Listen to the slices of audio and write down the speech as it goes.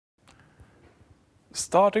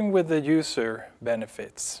Starting with the user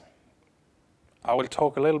benefits, I will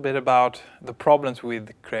talk a little bit about the problems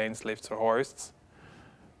with cranes, lifts or hoists.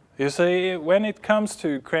 You see, when it comes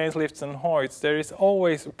to cranes, lifts and hoists, there is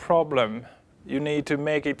always a problem. You need to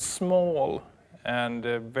make it small and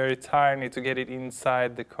very tiny to get it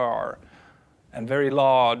inside the car, and very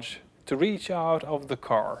large to reach out of the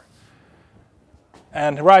car.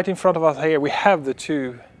 And right in front of us here we have the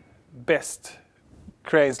two best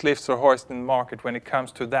cranes, lifts or hoists in the market when it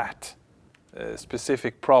comes to that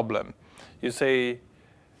specific problem. You see,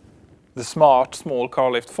 the smart small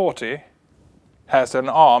Carolift 40 has an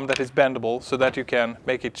arm that is bendable so that you can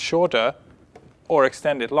make it shorter or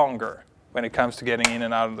extend it longer when it comes to getting in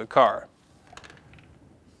and out of the car.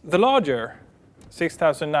 The larger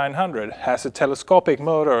 6900 has a telescopic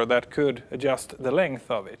motor that could adjust the length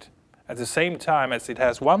of it, at the same time as it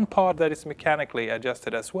has one part that is mechanically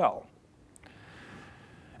adjusted as well.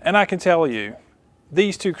 And I can tell you,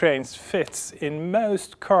 these two cranes fits in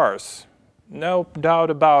most cars, no doubt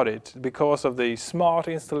about it, because of the smart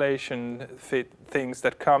installation things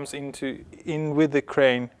that comes in with the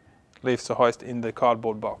crane, lifts or hoist in the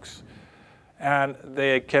cardboard box. And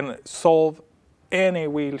they can solve any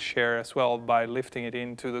wheelchair as well by lifting it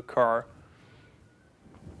into the car.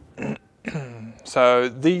 So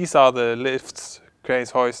these are the lifts, cranes,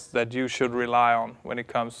 hoists that you should rely on when it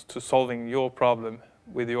comes to solving your problem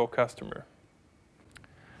with your customer.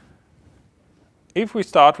 If we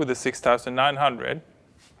start with the 6900,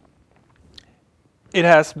 it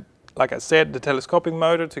has, like I said, the telescopic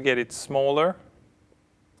motor to get it smaller,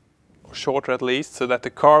 or shorter at least, so that the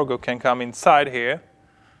cargo can come inside here.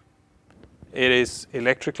 It is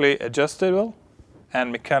electrically adjustable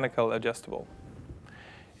and mechanical adjustable.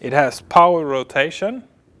 It has power rotation,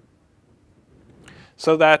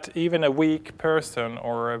 so that even a weak person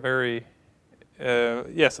or a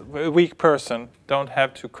weak person don't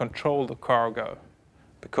have to control the cargo,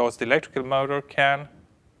 because the electrical motor can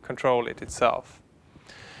control it itself.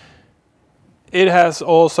 It has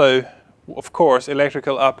also, of course,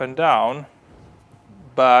 electrical up and down,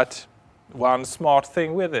 but one smart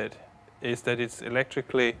thing with it is that it's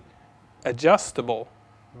electrically adjustable,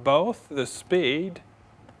 both the speed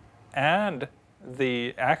and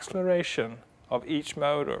the acceleration of each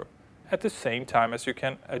motor, at the same time as you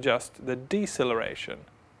can adjust the deceleration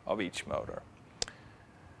of each motor.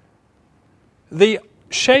 The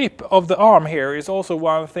shape of the arm here is also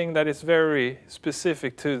one thing that is very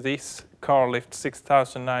specific to this Carolift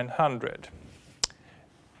 6900.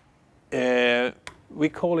 We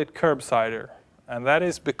call it curbsider, and that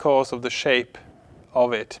is because of the shape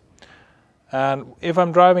of it. And if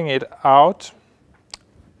I'm driving it out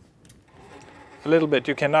a little bit,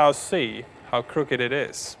 you can now see how crooked it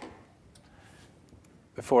is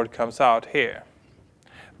before it comes out here.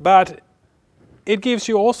 But it gives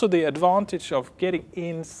you also the advantage of getting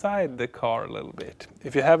inside the car a little bit.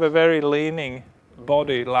 If you have a very leaning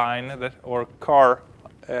body line or car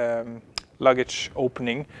luggage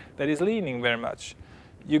opening that is leaning very much,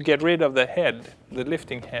 you get rid of the head, the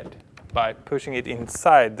lifting head, by pushing it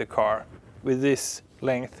inside the car with this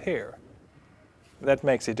length here. That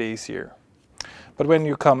makes it easier. But when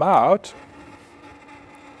you come out,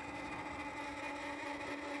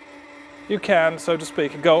 you can, so to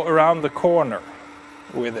speak, go around the corner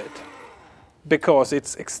with it, because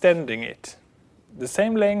it's extending it. The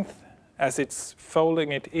same length as it's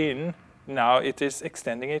folding it in, now it is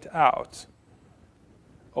extending it out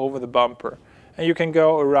over the bumper. And you can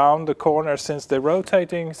go around the corner, since the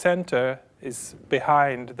rotating center is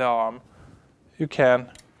behind the arm. You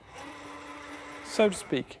can, so to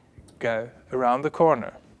speak, go around the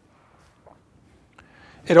corner.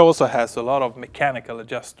 It also has a lot of mechanical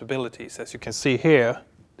adjustabilities, as you can see here.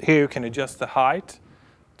 Here you can adjust the height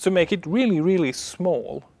to make it really, really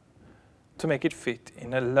small, to make it fit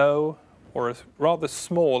in a low or a rather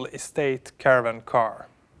small estate caravan car.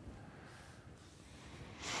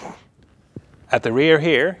 At the rear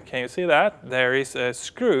here, can you see that? There is a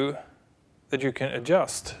screw that you can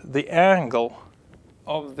adjust the angle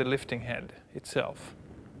of the lifting head itself.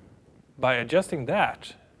 By adjusting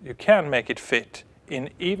that, you can make it fit in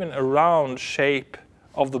even a round shape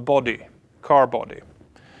of the body, car body.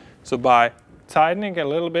 So by tightening a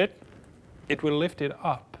little bit, it will lift it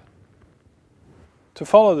up to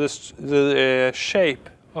follow the shape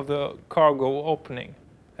of the cargo opening.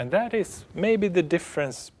 And that is maybe the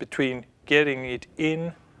difference between getting it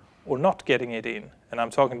in or not getting it in. And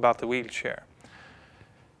I'm talking about the wheelchair.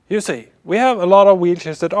 You see, we have a lot of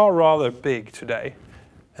wheelchairs that are rather big today.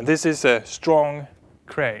 And this is a strong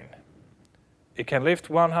crane. It can lift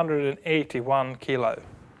 181 kilo.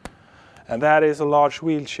 And that is a large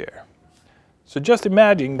wheelchair. So just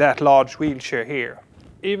imagine that large wheelchair here.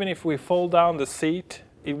 Even if we fold down the seat,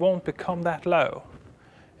 it won't become that low.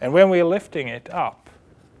 And when we're lifting it up,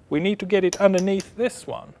 we need to get it underneath this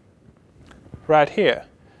one, right here.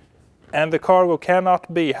 And the cargo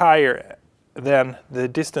cannot be higher than the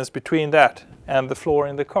distance between that and the floor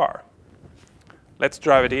in the car. Let's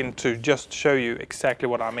drive it in to just show you exactly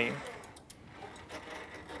what I mean.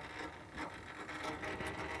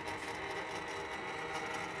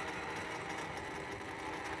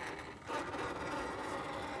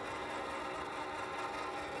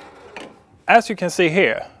 As you can see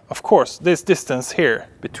here, of course, this distance here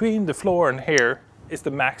between the floor and here is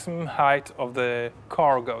the maximum height of the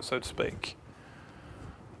cargo, so to speak.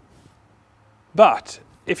 But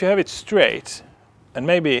if you have it straight, and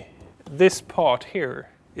maybe this part here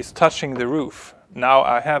is touching the roof, now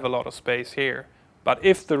I have a lot of space here. But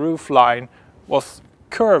if the roof line was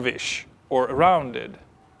curvish or rounded,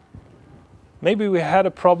 maybe we had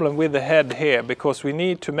a problem with the head here because we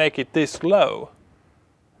need to make it this low.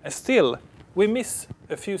 And still, we miss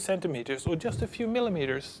a few centimeters or just a few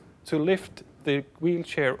millimeters to lift the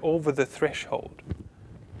wheelchair over the threshold.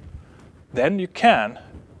 Then you can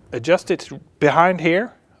adjust it behind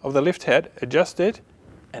here of the lift head, adjust it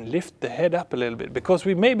and lift the head up a little bit because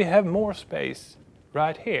we maybe have more space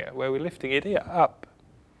right here where we're lifting it up.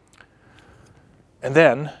 And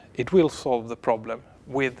then it will solve the problem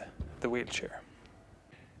with the wheelchair.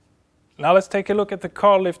 Now let's take a look at the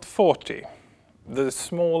Carolift 40, the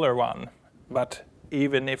smaller one. But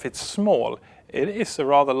even if it's small, it is a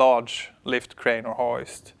rather large lift crane or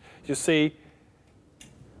hoist. You see,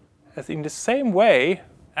 as in the same way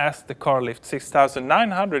as the Carolift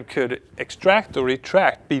 6900 could extract or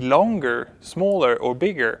retract, be longer, smaller or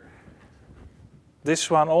bigger,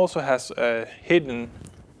 this one also has a hidden,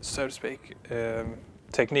 so to speak,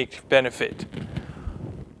 technique benefit.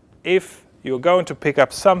 If you're going to pick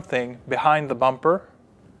up something behind the bumper,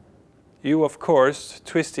 you of course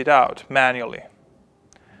twist it out manually.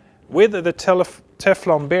 With the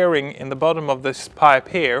Teflon bearing in the bottom of this pipe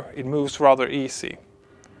here, it moves rather easy.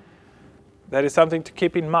 That is something to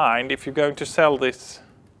keep in mind if you're going to sell this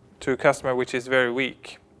to a customer which is very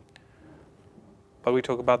weak. But we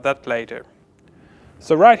talk about that later.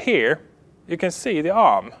 So right here you can see the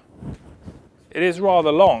arm. It is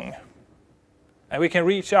rather long and we can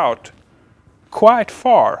reach out quite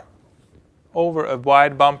far over a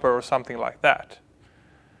wide bumper or something like that.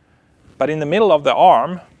 But in the middle of the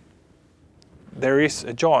arm there is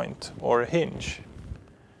a joint or a hinge,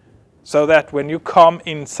 so that when you come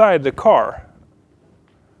inside the car,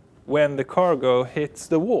 when the cargo hits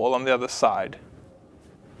the wall on the other side,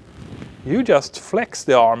 you just flex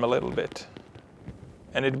the arm a little bit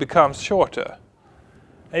and it becomes shorter.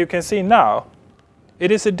 And you can see now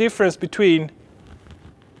it is a difference between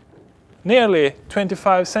nearly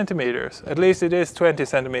 25 centimeters, at least it is 20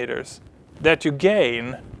 centimeters, that you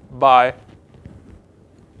gain by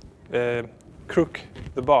crook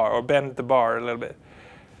the bar or bend the bar a little bit.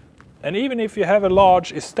 And even if you have a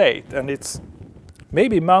large estate and it's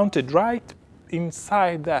maybe mounted right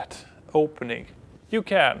inside that opening, you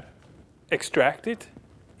can extract it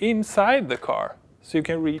inside the car so you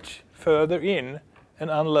can reach further in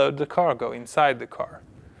and unload the cargo inside the car.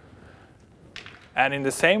 And in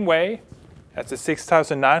the same way as the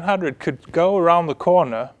 6900 could go around the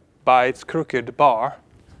corner by its crooked bar,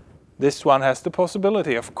 this one has the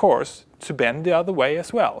possibility, of course, to bend the other way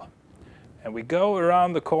as well. And we go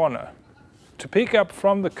around the corner to pick up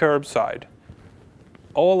from the curbside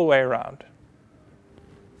all the way around.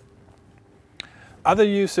 Other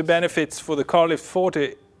user benefits for the Carolift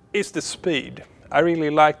 40 is the speed. I really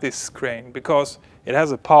like this crane because it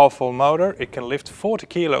has a powerful motor. It can lift 40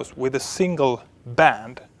 kilos with a single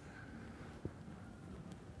band.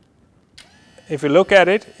 If you look at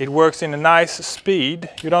it, it works in a nice speed.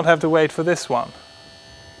 You don't have to wait for this one.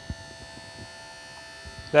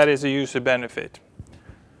 That is a user benefit.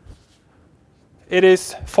 It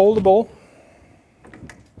is foldable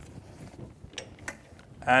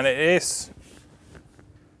and it is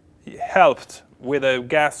helped with a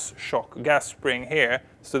gas spring here,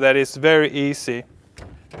 so that it's very easy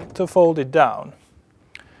to fold it down.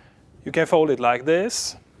 You can fold it like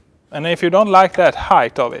this, and if you don't like that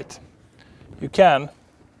height of it, you can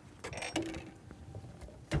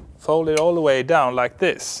fold it all the way down like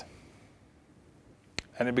this,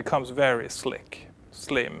 and it becomes very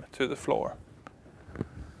slim to the floor.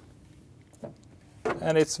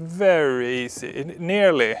 And it's very easy.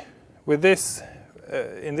 Nearly, with this,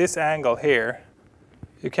 in this angle here,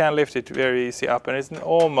 you can lift it very easy up, and it's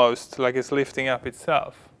almost like it's lifting up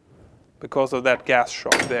itself because of that gas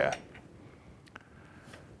shock there.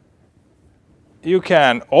 you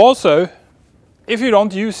can also, if you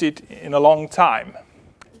don't use it in a long time,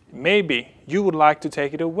 maybe you would like to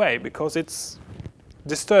take it away because it's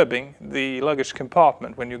disturbing the luggage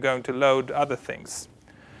compartment when you're going to load other things.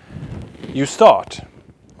 You start,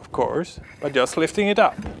 of course, by just lifting it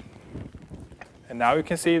up. And now you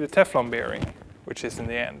can see the Teflon bearing, which is in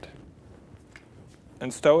the end.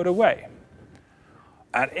 And stow it away.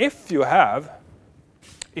 And if you have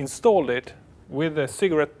installed it with a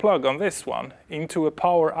cigarette plug on this one into a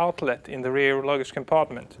power outlet in the rear luggage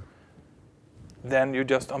compartment, then you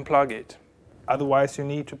just unplug it. Otherwise you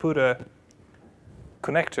need to put a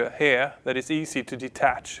connector here that is easy to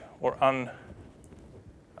detach or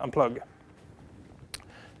unplug.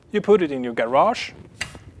 You put it in your garage,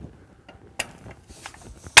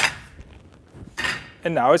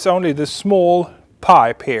 and now it's only the small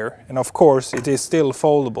pipe here, and of course it is still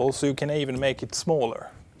foldable, so you can even make it smaller.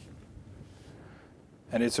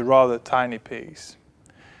 And it's a rather tiny piece.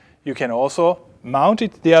 You can also mount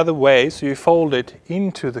it the other way, so you fold it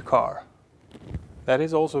into the car. That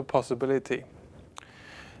is also a possibility.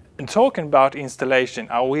 And talking about installation,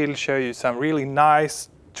 I will show you some really nice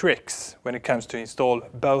tricks when it comes to install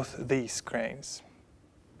both these cranes.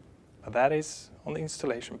 But that is on the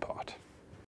installation part.